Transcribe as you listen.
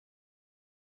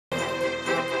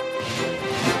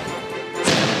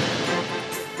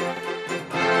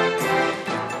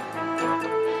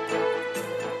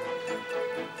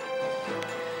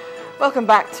Welcome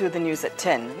back to the news at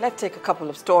 10. Let's take a couple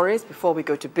of stories before we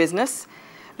go to business.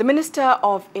 The Minister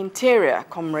of Interior,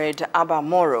 Comrade Abba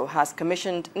Moro, has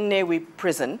commissioned Nnewi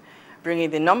Prison,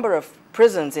 bringing the number of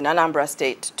prisons in Anambra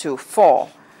State to 4.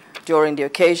 During the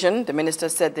occasion, the minister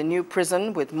said the new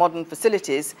prison with modern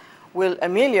facilities will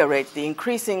ameliorate the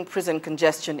increasing prison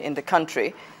congestion in the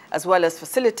country, as well as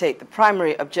facilitate the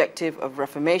primary objective of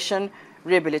reformation,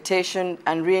 rehabilitation,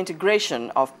 and reintegration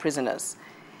of prisoners.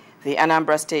 The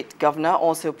Anambra State Governor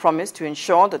also promised to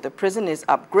ensure that the prison is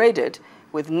upgraded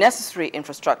with necessary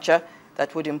infrastructure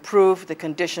that would improve the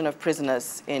condition of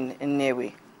prisoners in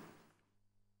Nnewi.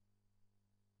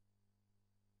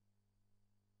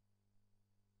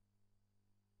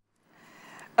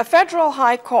 A federal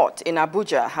high court in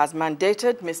Abuja has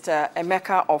mandated Mr.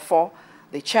 Emeka Offor,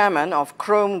 the chairman of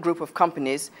Chrome Group of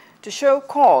Companies, to show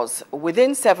cause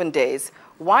within 7 days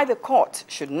why the court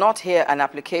should not hear an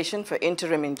application for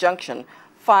interim injunction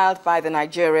filed by the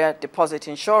Nigeria Deposit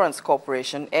Insurance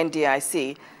Corporation,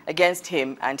 NDIC, against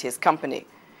him and his company.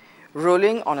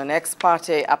 Ruling on an ex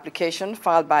parte application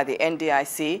filed by the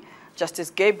NDIC, Justice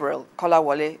Gabriel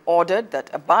Kolawole ordered that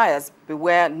a buyer's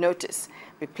beware notice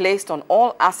be placed on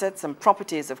all assets and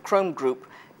properties of Chrome Group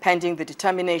pending the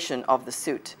determination of the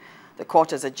suit. The court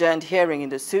has adjourned hearing in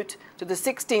the suit to the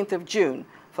 16th of June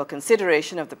for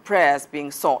consideration of the prayers being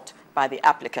sought by the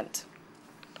applicant.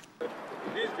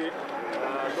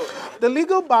 The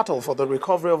legal battle for the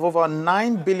recovery of over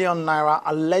 9 billion naira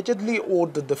allegedly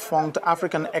owed the defunct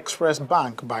African Express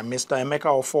Bank by Mr. Emeka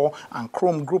Offor and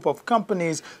Chrome Group of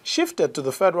Companies shifted to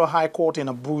the Federal High Court in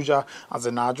Abuja as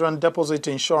the Nigerian Deposit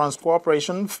Insurance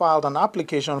Corporation filed an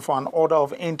application for an order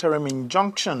of interim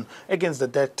injunction against the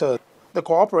debtors. The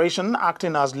corporation,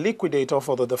 acting as liquidator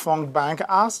for the defunct bank,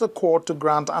 asked the court to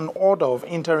grant an order of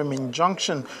interim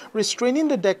injunction restraining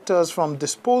the debtors from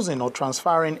disposing or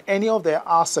transferring any of their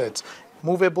assets,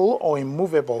 movable or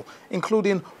immovable,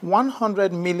 including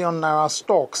 100 million naira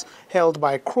stocks held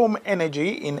by Chrome Energy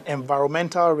in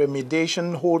Environmental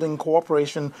Remediation Holding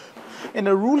Corporation. In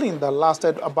a ruling that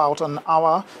lasted about an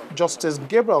hour, Justice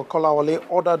Gabriel Kolawole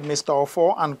ordered Mr.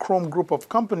 Offor and Chrome Group of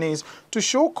Companies to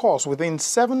show cause within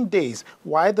 7 days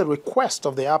why the request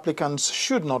of the applicants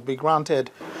should not be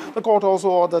granted. The court also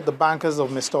ordered the bankers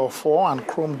of Mr. Offor and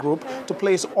Chrome Group to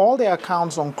place all their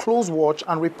accounts on close watch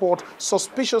and report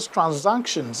suspicious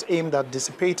transactions aimed at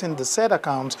dissipating the said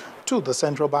accounts to the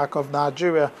Central Bank of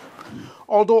Nigeria.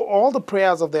 Although all the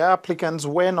prayers of the applicants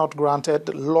were not granted,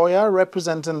 the lawyer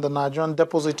representing the Nigerian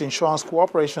Deposit Insurance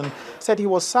Corporation said he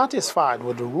was satisfied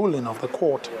with the ruling of the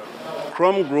court.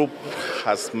 Chrome Group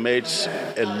has made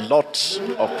a lot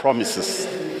of promises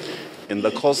in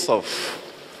the course of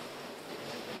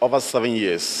over 7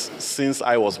 years since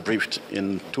I was briefed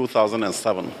in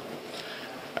 2007.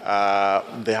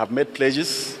 They have made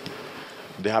pledges,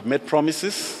 they have made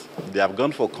promises, they have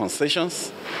gone for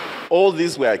concessions. All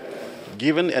these were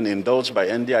given and indulged by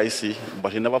NDIC,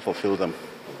 but he never fulfilled them.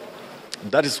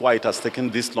 That is why it has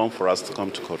taken this long for us to come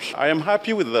to court. I am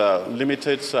happy with the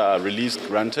limited release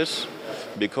granted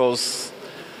because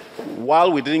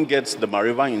while we didn't get the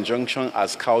Mariva injunction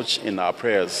as couched in our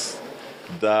prayers,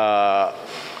 the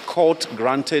court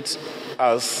granted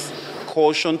us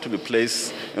caution to be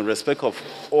placed in respect of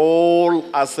all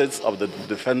assets of the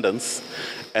defendants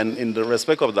and in the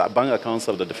respect of the bank accounts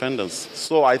of the defendants.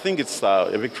 So I think it's a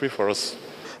victory for us.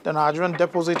 The Nigerian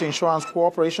Deposit Insurance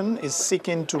Corporation is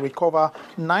seeking to recover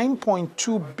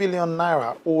 9.2 billion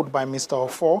naira owed by Mr.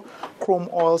 Offor, Chrome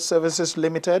Oil Services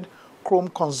Limited, Chrome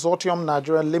Consortium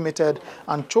Nigeria Limited,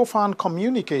 and Chofan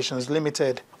Communications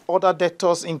Limited. Other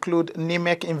debtors include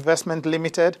Nimek Investment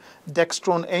Limited,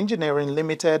 Dextron Engineering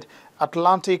Limited,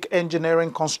 Atlantic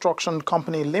Engineering Construction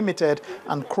Company Limited,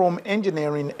 and Chrome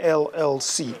Engineering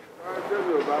LLC.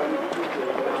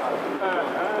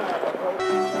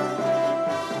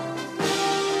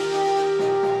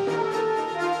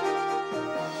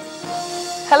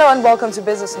 Hello and welcome to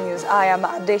Business News. I am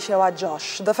Adeshawa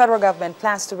Josh. The federal government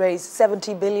plans to raise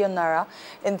 70 billion naira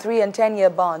in 3- and 10-year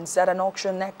bonds at an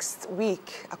auction next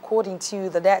week. According to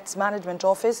the Debts Management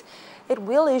Office, it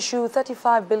will issue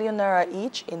 35 billion naira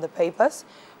each in the papers,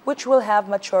 which will have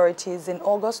maturities in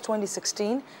August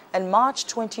 2016 and March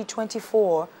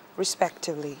 2024,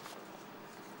 respectively.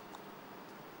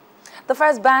 The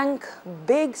First Bank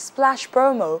Big Splash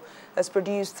promo has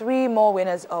produced 3 more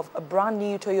winners of a brand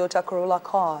new Toyota Corolla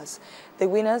cars. The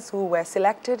winners, who were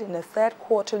selected in the 3rd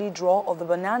quarterly draw of the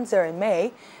Bonanza in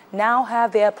May, now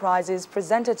have their prizes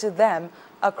presented to them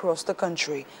across the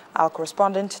country. Our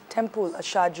correspondent Temple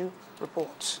Ashaju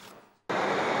reports.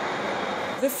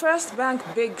 The first Bank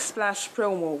Big Splash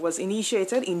promo was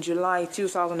initiated in July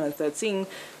 2013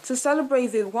 to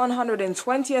celebrate the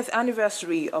 120th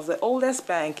anniversary of the oldest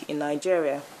bank in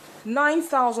Nigeria.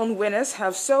 9,000 winners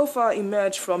have so far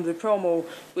emerged from the promo,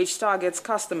 which targets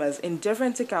customers in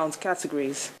different account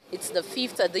categories. It's the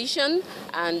 5th edition,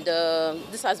 and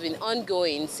this has been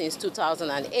ongoing since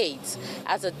 2008.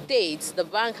 As a date, the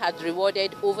bank had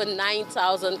rewarded over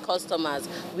 9,000 customers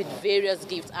with various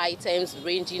gift items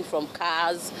ranging from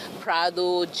cars,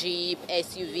 Prado, Jeep,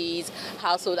 SUVs,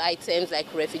 household items like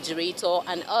refrigerator,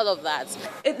 and all of that.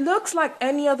 It looks like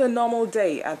any other normal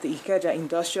day at the Ikeja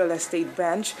Industrial Estate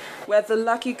branch, where the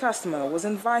lucky customer was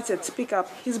invited to pick up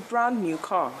his brand new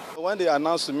car. When they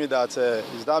announced to me that,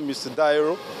 is that Mr.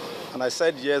 Dairo? And I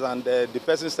said yes, and the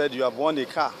person said, you have won a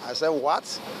car. I said,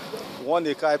 what? Won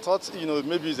a car? I thought,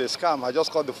 maybe it's a scam. I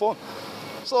just called the phone.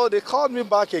 So they called me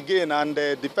back again, and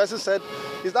the person said,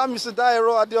 is that Mr.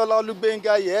 Dairo Adeola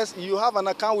Olubenga? Yes. You have an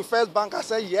account with First Bank? I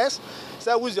said, yes. He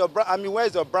said, where's your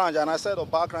branch? And I said,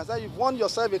 Obakran. I said, you've won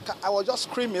yourself a car. I was just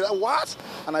screaming, what?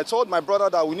 And I told my brother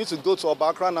that we need to go to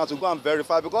Obakran now to go and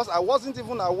verify, because I wasn't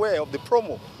even aware of the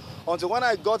promo. Until when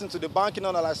I got into the banking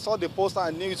and I saw the poster, I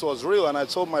knew it was real, and I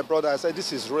told my brother, I said,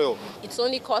 this is real. It's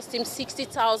only cost him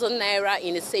 60,000 naira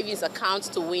in a savings account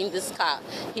to win this car.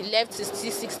 He left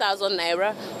 66,000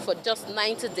 naira for just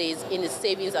 90 days in his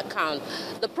savings account.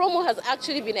 The promo has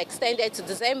actually been extended to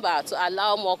December to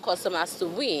allow more customers to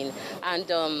win. And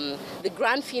the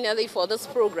grand finale for this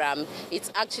program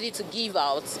is actually to give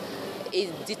out a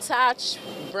detached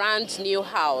brand new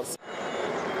house.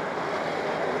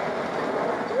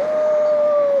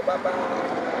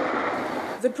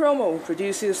 The promo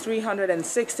produces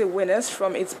 360 winners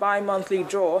from its bi-monthly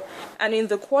draw, and in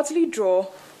the quarterly draw,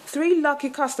 3 lucky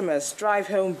customers drive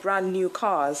home brand new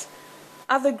cars.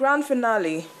 At the grand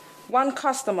finale, 1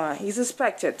 customer is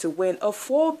expected to win a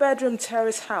 4-bedroom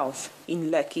terrace house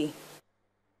in Lekki.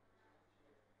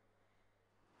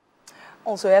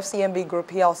 Also, FCMB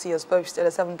Group PLC has posted a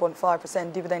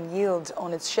 7.5% dividend yield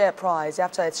on its share price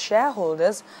after its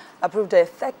shareholders approved a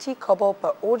 30 kobo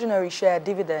per ordinary share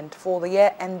dividend for the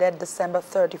year ended December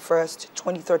 31st,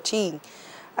 2013.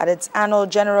 At its annual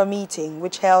general meeting,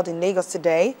 which held in Lagos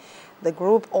today, the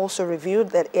group also revealed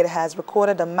that it has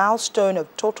recorded a milestone of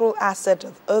total asset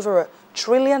of over 1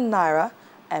 trillion naira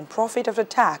and profit after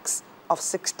tax of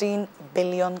 16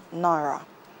 billion naira.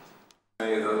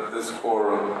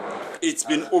 It's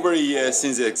been over a year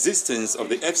since the existence of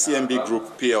the FCMB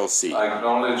Group PLC.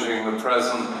 Acknowledging the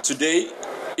present. Today,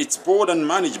 its board and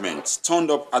management turned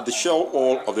up at the Shell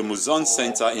Hall of the Muzon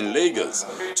Center in Lagos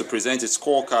to present its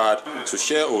scorecard to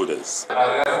shareholders.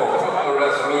 I therefore put a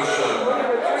resolution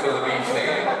to the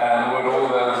meeting, and would all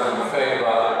those in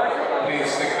favour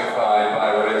please signify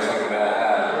by raising their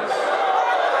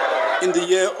hands. In the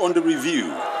year under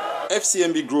review,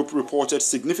 FCMB Group reported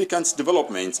significant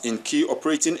developments in key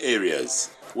operating areas,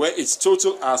 where its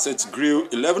total assets grew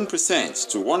 11%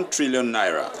 to 1 trillion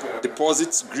naira.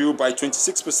 Deposits grew by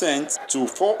 26% to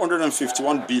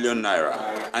 451 billion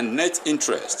naira, and net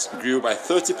interest grew by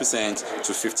 30%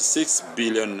 to 56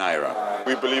 billion naira.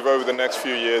 We believe over the next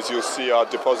few years you'll see our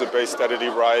deposit base steadily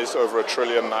rise over 1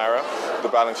 trillion naira. The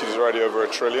balance sheet is already over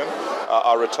 1 trillion.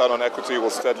 Our return on equity will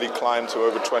steadily climb to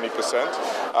over 20%.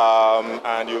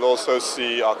 And you'll also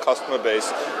see our customer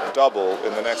base double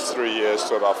in the next 3 years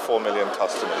to about 4 million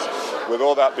customers. With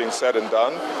all that being said and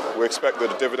done, we expect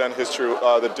that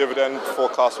the dividend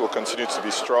forecast will continue to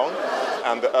be strong,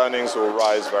 and the earnings will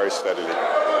rise very steadily.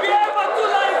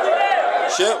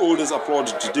 Shareholders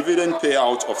applauded the dividend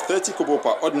payout of 30 kobo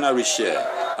per ordinary share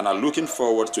and are looking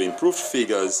forward to improved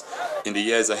figures in the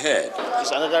years ahead.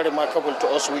 It's another remarkable to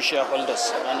us, we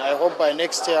shareholders, and I hope by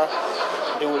next year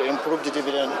they will improve the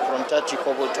dividend from 30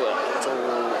 kobo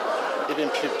to even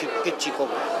 50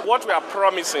 kobo. What we are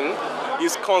promising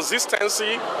is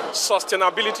consistency,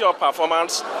 sustainability of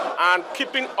performance, and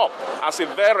keeping up as a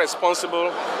very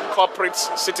responsible corporate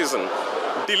citizen,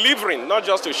 delivering not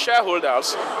just to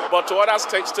shareholders, but to other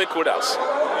stakeholders.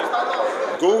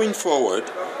 Going forward,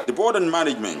 the board and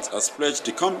management has pledged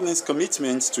the company's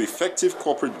commitment to effective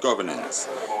corporate governance,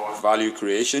 value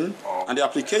creation, and the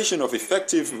application of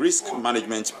effective risk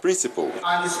management principles.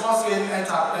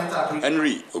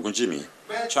 Henry Ogunjimi,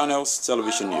 Channels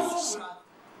Television News.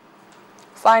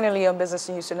 Finally, on Business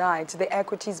News tonight, the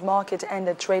equities market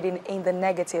ended trading in the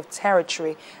negative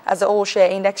territory as the all-share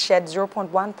index shed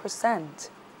 0.1%.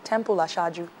 Temple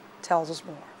Ashaju tells us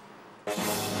more.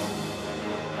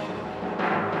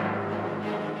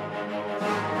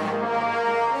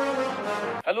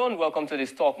 Hello and welcome to the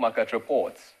Stock Market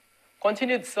Report.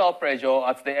 Continued sell pressure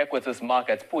at the equities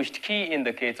market pushed key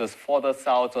indicators further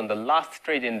south on the last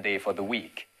trading day for the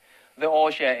week. The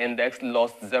all-share index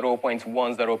lost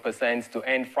 0.10% to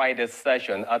end Friday's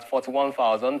session at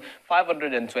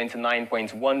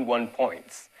 41,529.11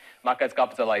 points. Market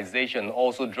capitalization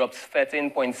also dropped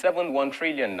 13.71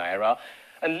 trillion naira,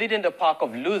 and leading the pack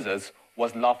of losers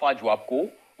was Lafarge Wapco,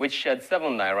 which shed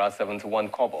 7 naira 71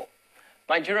 kobo.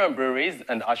 Nigerian breweries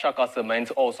and Ashaka Cement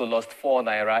also lost 4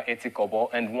 naira 80 kobo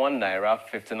and 1 naira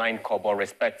 59 kobo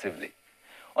respectively.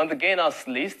 On the gainers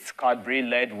list, Cadbury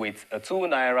led with a 2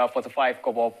 naira 45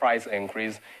 kobo price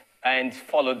increase, and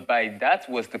followed by that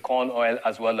was the corn oil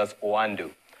as well as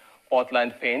Oando.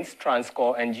 Portland Paints,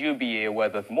 Transcore, and UBA were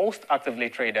the most actively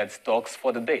traded stocks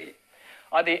for the day.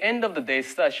 At the end of the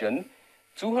day's session,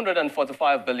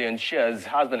 245 billion shares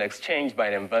has been exchanged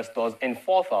by investors in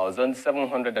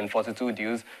 4,742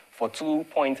 deals for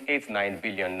 2.89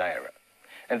 billion naira.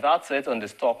 And that's it on the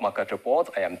stock market report.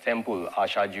 I am Temple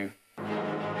Ashaju.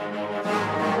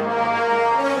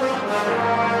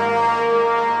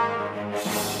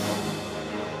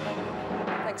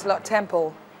 Thanks a lot,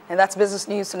 Temple. And that's business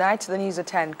news tonight. The news at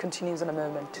 10 continues in a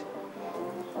moment.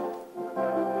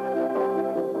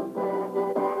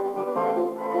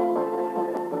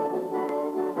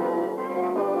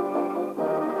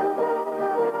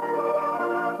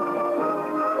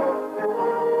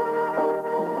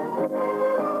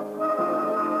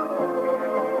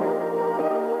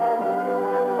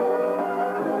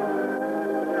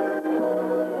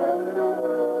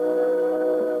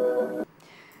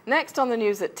 Next on the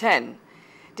news at 10,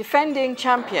 defending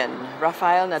champion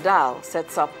Rafael Nadal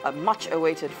sets up a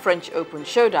much-awaited French Open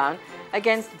showdown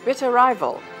against bitter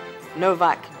rival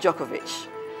Novak Djokovic.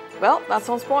 Well, that's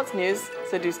on sports news,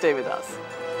 so do stay with us.